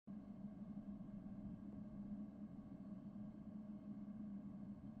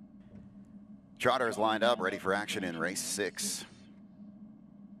Trotters lined up, ready for action in race 6.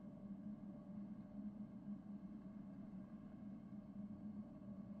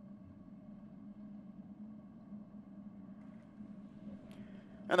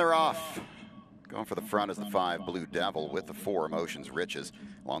 And they're off. Going for the front is the 5, Blue Devil, with the 4, Emotions Riches.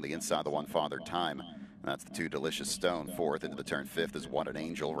 Along the inside, the 1, Father Time. That's the 2, Delicious Stone. 4th into the turn. 5th is What an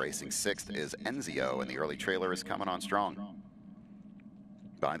Angel. Racing 6th is Enzio, and the early trailer is coming on strong.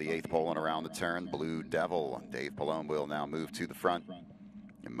 By the 8th pole and around the turn, Blue Devil. Dave Pallone will now move to the front.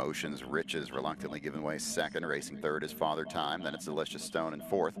 Emotions Riches reluctantly giving way 2nd. Racing 3rd is Father Time. Then it's Delicious Stone in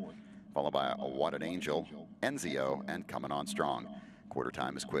 4th, followed by What an Angel, Enzio, and coming on strong. Quarter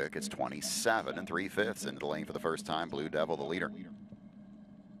time is quick. It's 27 3/5 into the lane for the first time. Blue Devil, the leader.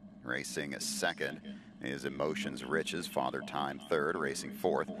 Racing 2nd is Emotions Riches. Father Time 3rd. Racing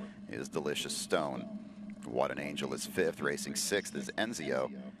 4th is Delicious Stone. What an Angel is 5th. Racing 6th is Enzio.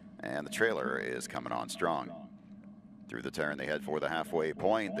 And the trailer is coming on strong. Through the turn, they head for the halfway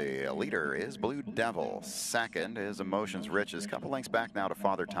point. The leader is Blue Devil. 2nd is Emotions Riches. Couple lengths back now to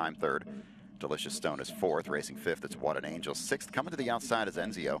Father Time 3rd. Delicious Stone is 4th. Racing 5th, it's What an Angel. 6th, coming to the outside is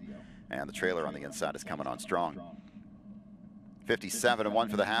Enzio. And the trailer on the inside is coming on strong. 57 1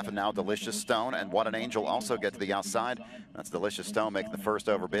 for the half, and now Delicious Stone and What an Angel also get to the outside. That's Delicious Stone making the first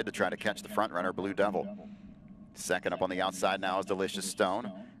overbid to try to catch the front runner, Blue Devil. 2nd up on the outside now is Delicious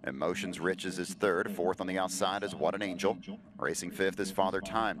Stone. Emotions Riches is 3rd. 4th on the outside is What an Angel. Racing 5th is Father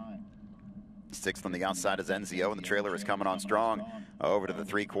Time. 6th on the outside is Enzio, and the trailer is coming on strong. Over to the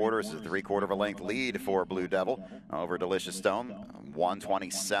 3/4 is a 3/4 of a length lead for Blue Devil over Delicious Stone.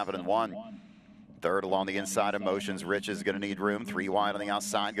 127 1. 3rd along the inside, Emotions Riches is going to need room. 3 wide on the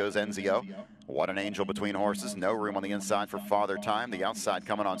outside goes Enzio. What an Angel between horses. No room on the inside for Father Time. The outside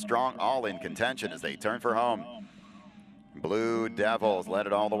coming on strong. All in contention as they turn for home. Blue Devils led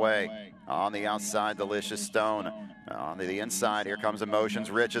it all the way. On the outside, Delicious Stone. On the inside, here comes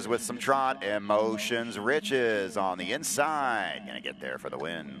Emotions Riches with some trot. Emotions Riches on the inside. Gonna get there for the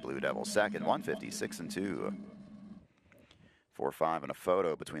win. Blue Devil 2nd, 156 2. 4-5 and a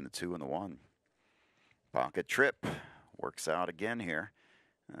photo between the 2 and the 1. Pocket Trip works out again here.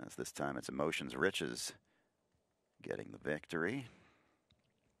 As this time it's Emotions Riches getting the victory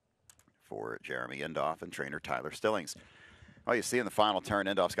for Jeremy Indoff and trainer Tyler Stillings. Well, you see in the final turn,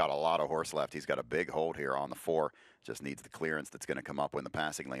 Indoff's got a lot of horse left. He's got a big hold here on the 4. Just needs the clearance that's going to come up when the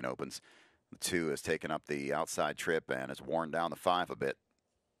passing lane opens. The 2 has taken up the outside trip and has worn down the 5 a bit.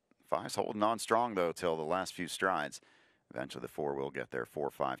 5's holding on strong, though, till the last few strides. Eventually, the 4 will get there.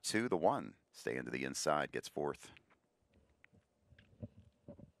 4-5-2. The 1 staying to the inside, gets 4th.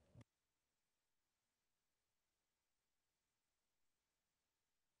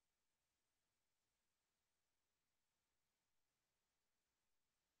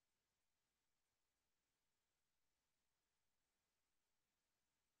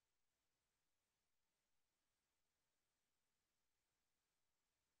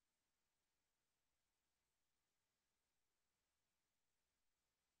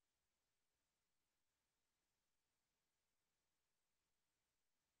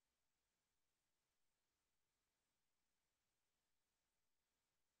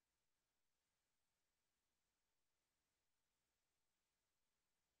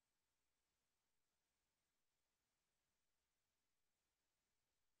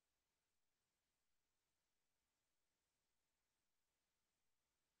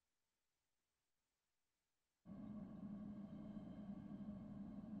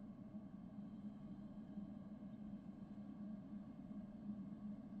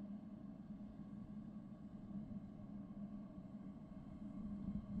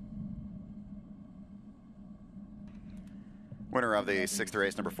 Winner of the 6th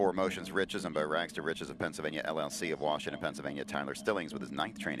race, number 4, Emotions Riches, and by Rags to Riches of Pennsylvania LLC of Washington, Pennsylvania, Tyler Stillings with his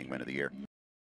 9th training win of the year.